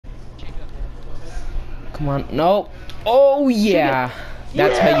Come on. No. Oh, yeah.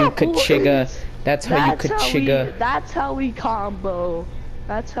 That's how you Kachiga. boys. That's how you Kachiga. That's how we combo.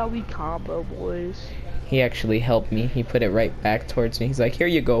 That's how we combo, boys. He actually helped me. He put it right back towards me. He's like, here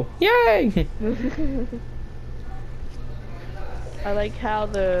you go. Yay! I like how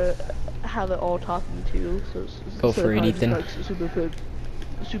they're all talking too. Go for it, Ethan. Like,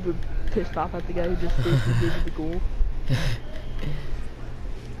 super pissed off at the guy who just basically gave you the goal.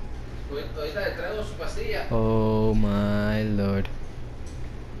 Oh my lord.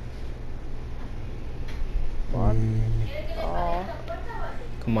 Come on. Oh.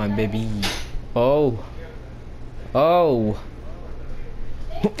 Come on, baby. Oh. Oh.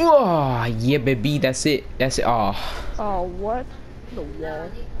 Oh, yeah, baby. That's it. That's it. Oh. Oh, what? The wall.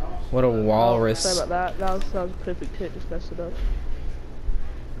 What a walrus. Oh, sorry about that. That was a perfect hit. Just messed it up.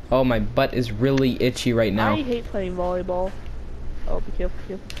 Oh, my butt is really itchy right now. I hate playing volleyball. Oh, be careful,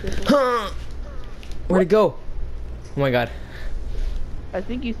 careful. Where'd it go? Oh my god. I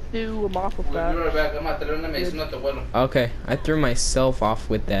think you threw him off with that. Okay, I threw myself off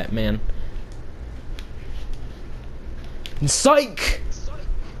with that, man. Psych!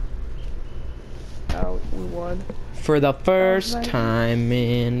 Oh, we won. For the first time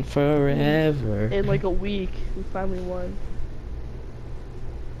in forever. In like a week, we finally won.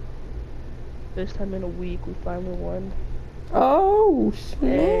 First time in a week, we finally won. Oh,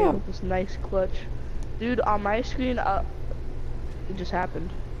 snap. And this nice clutch. Dude, on my screen, it just happened.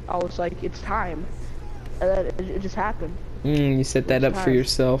 I was like, it's time. And then it just happened. You set that up for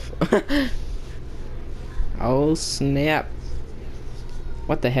yourself. Oh, snap.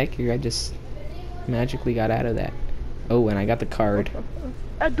 What the heck? I just magically got out of that. Oh, and I got the card.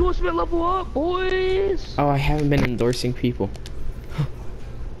 Endorsement level up, boys! Oh, I haven't been endorsing people.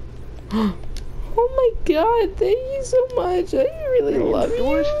 Oh my god, thank you so much. I really love you.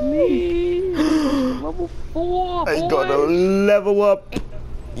 Endorse me. Level 4, boys. I gotta level up.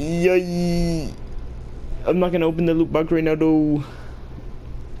 Yay. I'm not gonna open the loot box right now, though.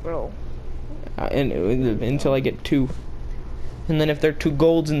 Bro. And until I get 2. And then if they're 2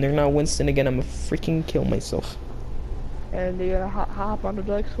 golds and they're not Winston again, I'm gonna freaking kill myself. And you're gonna hop on the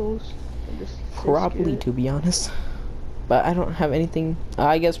Dark Souls? And just Probably, to be honest. But I don't have anything.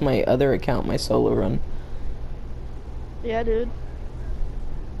 I guess my other account, my solo run. Yeah, dude.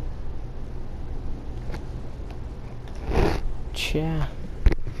 Ciao.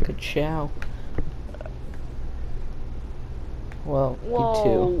 Good ciao. Well, whoa, you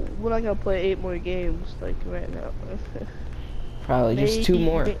too. We're not gonna play 8 more games, like, right now. Probably maybe, just 2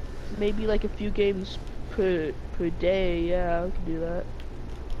 more. Maybe like a few games per day, yeah, we can do that.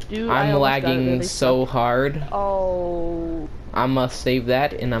 Dude, I'm lagging so hard. Oh. I'ma save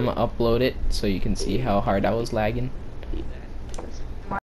that and I'ma upload it so you can see how hard I was lagging.